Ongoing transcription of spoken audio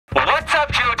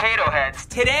potato heads.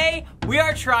 Today, we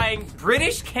are trying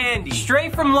British candy,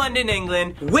 straight from London,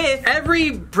 England, with every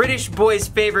British boy's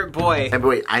favorite boy. And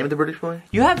wait, I'm the British boy?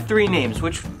 You have 3 names.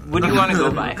 Which would you want to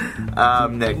go by?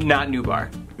 Nick. Not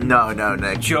Newbar. No,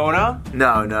 Nick. Jonah?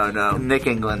 No. Nick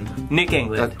England. Nick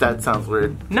England. That sounds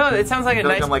weird. No, it sounds like a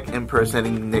nice... I'm like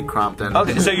impersonating Nick Crompton.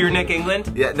 Okay, so you're Nick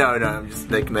England? Yeah, no, I'm just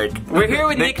Nick. We're here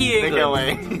with Nicky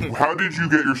England. Nick How did you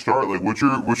get your start? Like, what's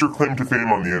your claim to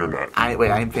fame on the internet?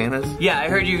 I'm famous? Yeah, I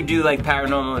heard you do like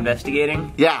paranormal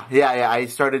investigating. Yeah. I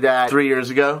started that 3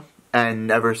 years ago, and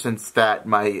ever since that,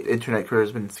 my internet career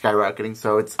has been skyrocketing.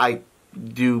 So I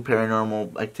do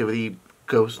paranormal activity,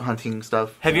 ghost hunting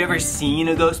stuff. Have you ever seen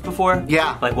a ghost before?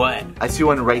 Yeah. Like what? I see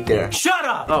one right there. Shut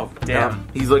up! Oh, damn.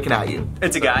 He's looking at you.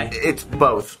 It's a guy? It's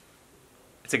both.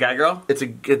 It's a guy, girl? It's a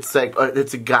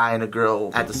guy and a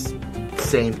girl at the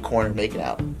same corner making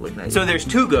out, looking at you. So there's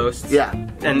 2 ghosts. Yeah.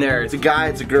 And It's a guy,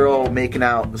 it's a girl making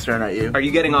out, staring at you. Are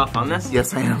you getting off on this?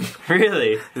 Yes, I am.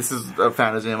 Really? This is a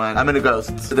fantasy of mine. I'm into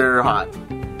ghosts. They're hot.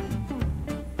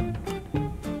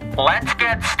 Let's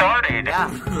get started.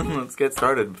 Yeah. Let's get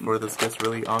started before this gets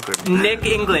really awkward. Nick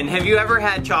England, have you ever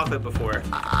had chocolate before?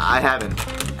 I haven't.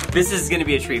 This is gonna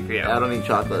be a treat for you. I don't eat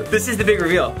chocolate. This is the big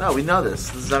reveal. No, we know this.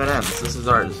 This is M&M's. This is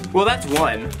ours. Well, that's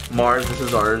one. Mars, this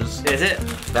is ours. Is it?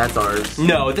 That's ours.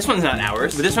 No, this one's not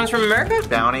ours. This one's from America?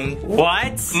 Bounty.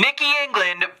 What? Nicky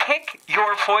England, pick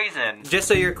your poison. Just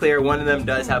so you're clear, one of them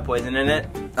does have poison in it.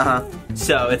 Uh-huh.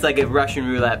 So it's like a Russian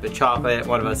roulette, but chocolate,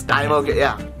 one of us dies. I'm okay,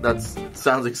 yeah. That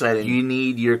sounds exciting. You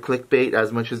need your clickbait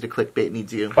as much as the clickbait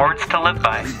needs you. Words to live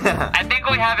by. I think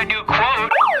we have a new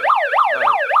quote.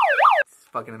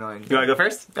 Fucking annoying. You wanna go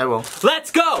first? I will.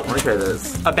 Let's go! I wanna try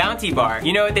this. A bounty bar.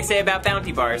 You know what they say about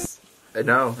bounty bars? I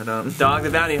don't. Dog the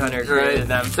Bounty Hunter created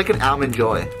them. It's like an almond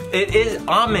joy. It is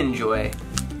almond joy.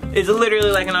 It's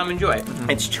literally like an almond joy.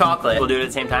 It's chocolate. We'll do it at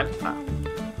the same time.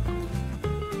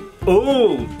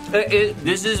 Ooh!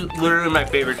 This is literally my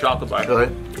favorite chocolate bar.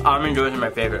 Really? Almond joys are my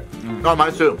favorite. Oh,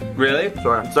 mine too. Really?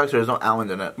 Sorry. It's actually, there's no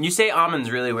almond in it. You say almond's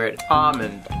really weird.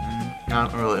 Almond.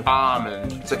 Not really.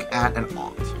 Almond. It's like at and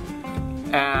aunt.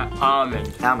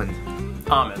 Almond. Almond.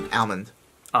 Almond. Almond.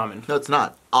 Almond. No, it's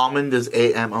not. Almond is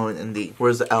A-M-O-N-D.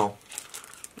 Where's the L?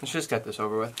 Let's just get this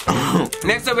over with.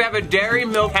 Next up we have a Dairy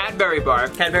Milk Cadbury bar.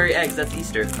 Cadbury eggs, that's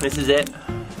Easter. This is it.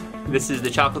 This is the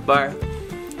chocolate bar.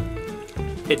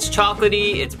 It's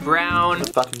chocolatey, it's brown.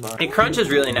 Fucking bar. It crunches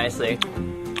really nicely. Can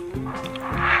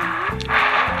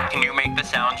you make the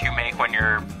sounds you make when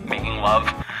you're making love?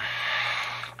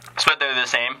 So they're the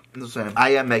same. The same. I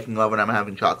am making love when I'm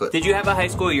having chocolate. Did you have a high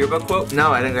school yearbook quote?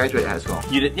 No, I didn't graduate high school.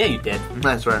 You did? Yeah, you did.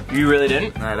 I swear. You really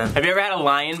didn't? No, I didn't. Have you ever had a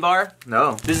lion bar?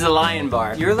 No. This is a lion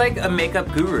bar. You're like a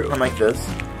makeup guru. I'm like this.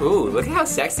 Ooh, look at how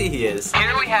sexy he is.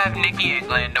 Here we have Nicky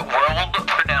England,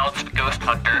 world-pronounced ghost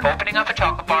hunter, opening up a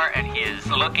chocolate bar, and he is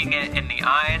looking it in the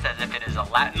eyes as if it is a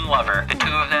Latin lover. The 2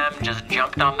 of them just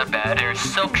jumped on the bed. There's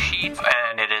silk sheets,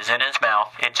 and it is in his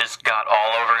mouth. It just got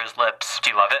all over his lips. Do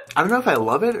you love it? I don't know if I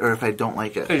love it or if I don't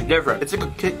like it. It's different. It's like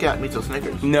a Kit Kat meets a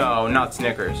Snickers. No, not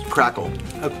Snickers. Crackle.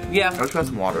 Yeah. I just want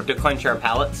some water. To clench our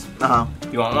palates. Uh-huh.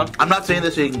 You want one? I'm not saying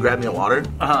this so you can grab me a water.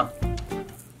 Uh-huh.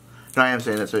 No, I am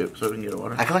saying that so we can get a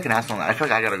water. I feel like an asshole now. I feel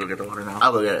like I gotta go get the water now.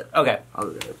 I'll go get it. Okay. I'll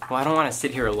go get it. Well, I don't want to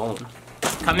sit here alone.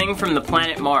 Coming from the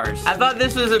planet Mars. I thought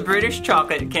this was a British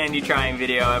chocolate candy trying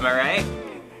video, am I right?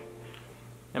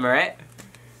 Am I right?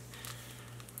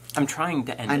 I'm trying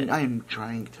to end it. I'm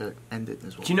trying to end it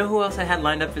as well. Do you know who else I had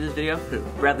lined up for this video? Who?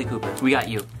 Bradley Cooper. We got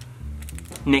you.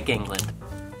 Nick England.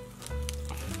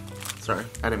 Sorry,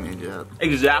 I didn't mean to do that.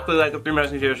 Exactly like the Three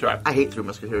Musketeers show. I hate Three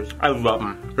Musketeers. I love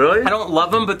them. Really? I don't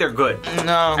love them, but they're good.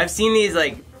 No. I've seen these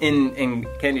like in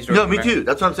candy stores. No, me too.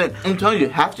 That's what I'm saying. I'm telling you,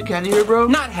 half the candy here, bro.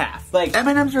 Not half. Like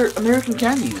M&M's are American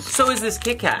candies. so is this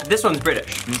Kit Kat. This one's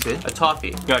British. You see? A toffee.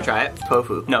 You wanna try it?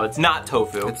 Tofu. No, it's not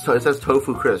tofu. It says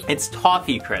tofu crisp. It's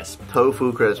toffee crisp.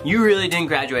 Tofu crisp. You really didn't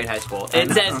graduate high school. It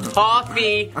says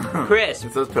toffee crisp.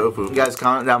 It says tofu. You guys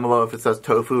comment down below if it says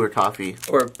tofu or toffee.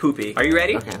 Or poopy. Are you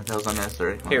ready? Okay, that was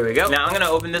unnecessary. Here we go. Now I'm gonna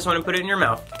open this one and put it in your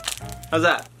mouth. How's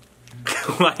that?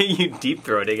 Why are you deep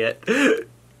throating it?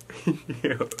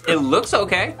 It looks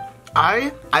okay.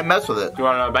 I mess with it. You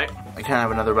want another bite? I can't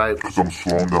have another bite. Because I'm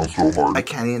slowing down so hard. My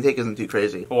candy intake isn't too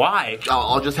crazy. Why?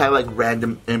 I'll just have like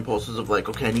random impulses of like,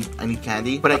 okay, I need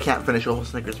candy, but I can't finish a whole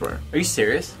Snickers bar. Are you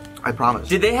serious? I promise.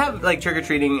 Did they have like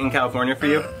trick-or-treating in California for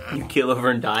you? You keel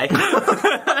over and die? Did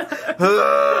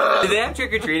they have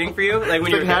trick-or-treating for you? Like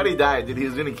when you were how he died, dude. He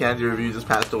was in a candy review, just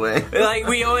passed away. like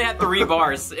we only had 3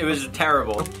 bars. It was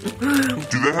terrible. Do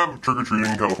they have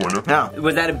trick-or-treating in California? No.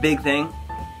 Was that a big thing?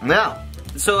 No.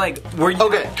 So like, were you...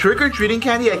 Okay, trick-or-treating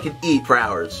candy I can eat for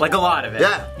hours. Like a lot of it?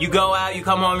 Yeah. You go out, you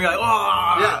come home, you're like,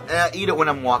 oh! Yeah, and I eat it when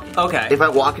I'm walking. Okay. If I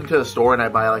walk into a store and I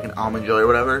buy like an almond joy or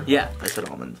whatever. Yeah. I said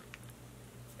almond.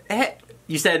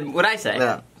 You said what I say.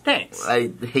 Yeah. Thanks.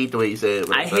 I hate the way you say it.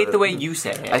 I hate the way you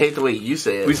say it. I hate the way you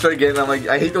say it. We start getting, I'm like,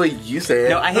 I hate the way you say it.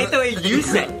 No, I hate the way you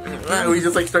say it. We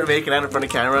just like start making out in front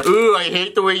of camera. Ooh, I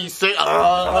hate the way you say it.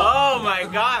 Oh my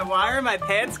god, why are my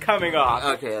pants coming off?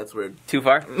 Okay, that's weird. Too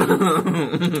far?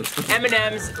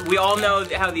 M&M's, we all know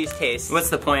how these taste.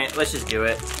 What's the point? Let's just do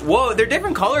it. Whoa, they're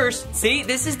different colors. See,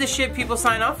 this is the shit people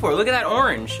sign up for. Look at that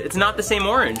orange. It's not the same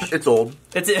orange. It's old.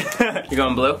 It's You're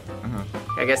going blue?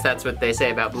 I guess that's what they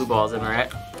say about blue balls, am I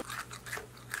right?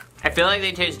 I feel like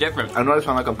they taste different. I know I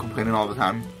sound like I'm complaining all the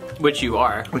time. Which you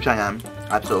are. Which I am,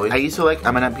 absolutely. I used to like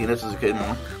M&M peanuts as a kid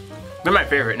more. They're my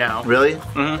favorite now. Really?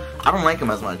 Mm-hmm. I don't like them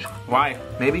as much. Why?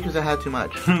 Maybe because I had too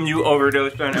much. You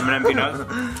overdosed on M&M peanuts?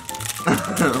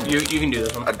 you can do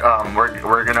this one.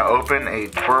 We're gonna open a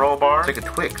twirl bar. It's like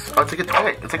a Twix. Oh, it's like a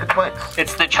Twix. It's like a Twix.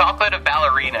 It's the chocolate of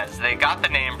ballerinas. They got the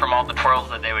name from all the twirls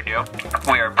that they would do.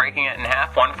 We are breaking it in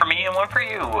half, one for me and one for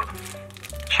you.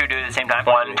 Should we do it at the same time?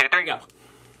 1, 2, 3, go.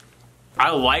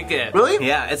 I like it. Really?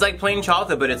 Yeah, it's like plain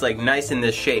chocolate, but it's like nice in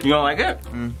this shape. You don't like it?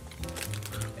 Mm.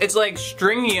 It's like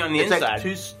stringy on the inside.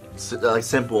 It's like too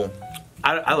simple.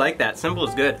 I like that. Simple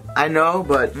is good. I know,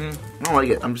 but I don't like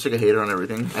it. I'm just like a hater on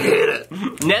everything. I hate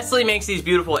it. Nestle makes these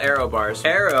beautiful Aero bars.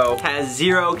 Aero has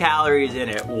 0 calories in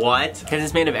it. What? Because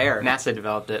it's made of air. NASA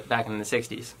developed it back in the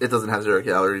 60s. It doesn't have 0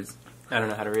 calories. I don't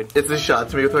know how to read. It's a shot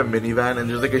to me with my minivan and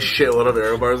there's like a shitload of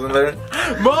Aero bars in there.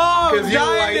 Mom,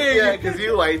 because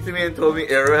you lied to me and told me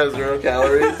Aero has 0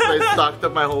 calories. So I stocked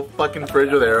up my whole fucking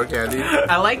fridge with Aero candy.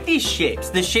 I like these shapes.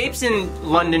 The shapes in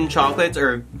London chocolates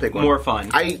are more fun.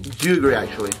 I do agree,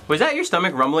 actually. Was that your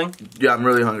stomach rumbling? Yeah, I'm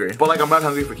really hungry. But like, I'm not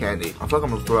hungry for candy. I feel like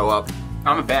I'm gonna throw up.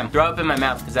 I'm a fan. Throw up in my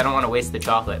mouth because I don't want to waste the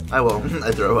chocolate. I will.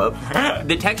 I throw up.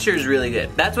 The texture is really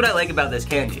good. That's what I like about this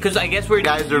candy. Because I guess we're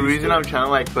guys. The reason I'm trying to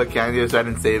like put candy aside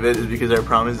and save it is because I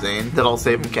promised Zane that I'll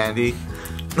save him candy.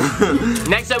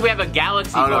 Next up, we have a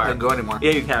Galaxy bar. I don't know if I bar. can go anymore.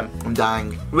 Yeah, you can. I'm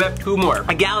dying. We have 2 more.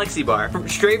 A Galaxy bar,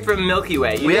 straight from Milky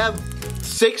Way. We have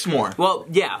 6 more. Well,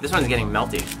 yeah. This one's getting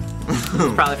melty.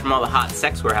 It's probably from all the hot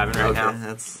sex we're having right now.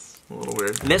 That's a little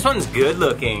weird. This one's good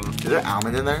looking. Is there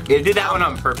almond in there? You did that one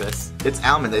on purpose. It's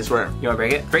almond, I swear. You wanna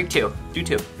break it? Break 2. Do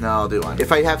 2. No, I'll do 1.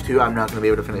 If I have 2, I'm not gonna be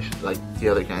able to finish like the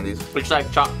other candies. Which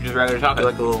like just regular chocolate. I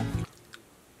like a little.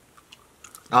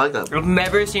 I like that. I've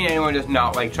never seen anyone just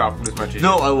not like chocolate as much as you.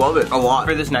 No, I love it a lot.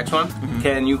 For this next one,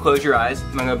 can you close your eyes?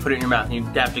 I'm gonna put it in your mouth and you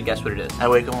have to guess what it is. I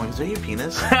wake up going, is that your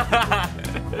penis?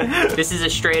 This is a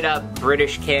straight up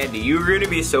British candy. You're gonna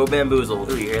be so bamboozled.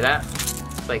 Ooh, you hear that?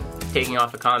 It's like taking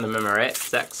off a condom, am I right?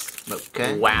 Sex.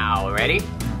 Okay. Wow, ready?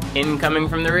 Incoming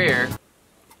from the rear.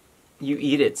 You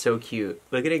eat it so cute.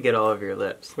 Look at it get all over your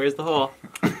lips. Where's the hole?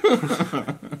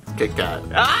 Kit Kat.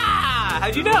 Ah!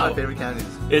 How'd you know? My favorite candies.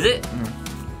 Is it?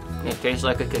 It tastes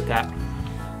like a Kit Kat.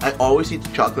 I always eat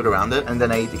the chocolate around it, and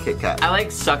then I eat the Kit Kat. I like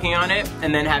sucking on it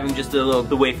and then having just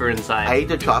the wafer inside. I eat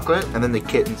the chocolate and then the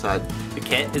kit inside. The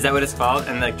kit? Is that what it's called?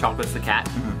 And the chocolate's the cat?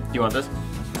 Do you want this?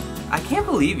 I can't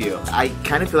believe you. I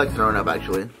kind of feel like throwing up,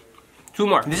 actually. 2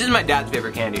 more. This is my dad's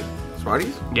favorite candy.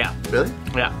 Smarties? Yeah. Really?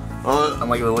 Yeah. Oh, I'm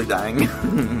like literally dying.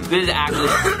 This is actually...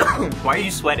 Why are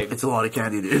you sweating? It's a lot of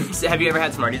candy, dude. Have you ever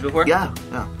had Smarties before? Yeah.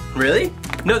 Really?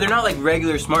 No, they're not like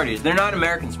regular Smarties. They're not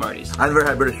American Smarties. I've never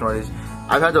had British Smarties.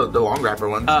 I've had the long wrapper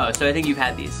ones. Oh, so I think you've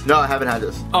had these. No, I haven't had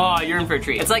this. Oh, you're in for a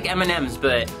treat. It's like M&M's,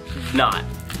 but not.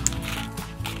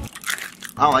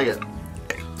 I don't like it.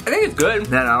 I think it's good.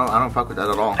 Man, I don't fuck with that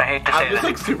at all. I hate to say I'm just that.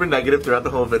 like super negative throughout the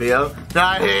whole video. Nah,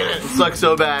 I hate it. It sucks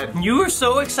so bad. You were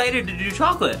so excited to do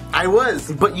chocolate. I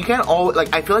was, but you can't always,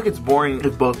 like, I feel like it's boring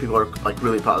if both people are, like,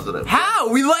 really positive.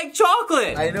 How? We like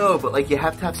chocolate! I know, but, like, you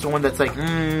have to have someone that's like,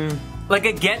 Like,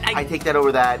 I take that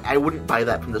over that. I wouldn't buy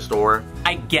that from the store.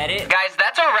 I get it. Guys,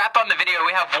 that's our wrap on the video.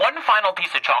 We have one final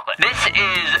piece of chocolate. This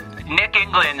is Nick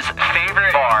England's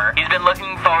favorite bar. He's been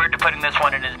looking forward to putting this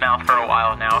one in his mouth for a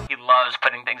while now. He loves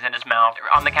putting things in his mouth.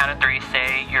 On the count of 3,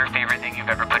 say your favorite thing you've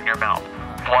ever put in your mouth.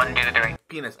 1, 2, 3.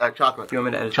 Penis, chocolate. You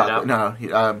want me to edit chocolate? it out?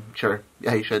 No, sure.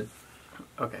 Yeah, you should.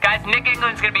 Okay. Guys, Nick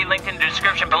England's gonna be linked in the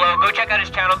description below. Go check out his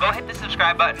channel. Go hit the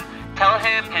subscribe button. Tell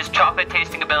him his chocolate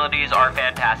tasting abilities are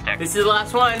fantastic. This is the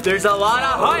last one. There's a lot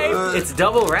of hype. It's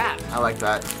double wrapped. I like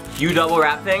that. You double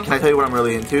wrap thing? Can I tell you what I'm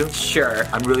really into? Sure.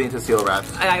 I'm really into seal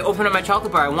wraps. I open up my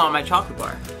chocolate bar. I want my chocolate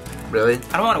bar. Really?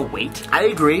 I don't want to wait. I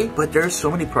agree, but there's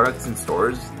so many products in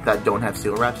stores that don't have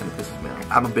seal wraps and it pisses me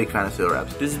off. I'm a big fan of seal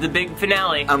wraps. This is the big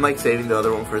finale. I'm like saving the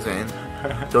other one for Zane.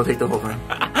 Don't take the whole thing.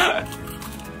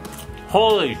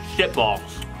 Holy shit balls.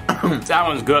 That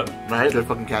one's good. Right? They're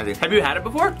fucking candy. Have you had it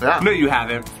before? Yeah. No, you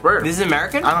haven't. Where? This is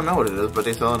American? I don't know what it is, but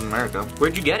they sell it in America.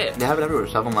 Where'd you get it? They have it everywhere.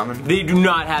 7-Eleven. They do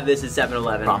not have this at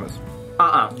 7-Eleven. Promise.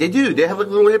 They They do. They have like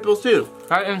little hippos too.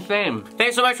 That's insane.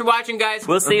 Thanks so much for watching, guys.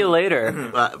 We'll see you later.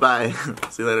 Bye.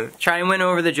 See you later. Try and win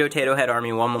over the Joe Tato Head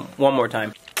Army one more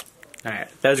time. All right,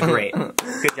 that was great.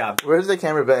 Good job. Where's the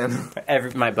camera been?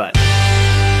 My butt.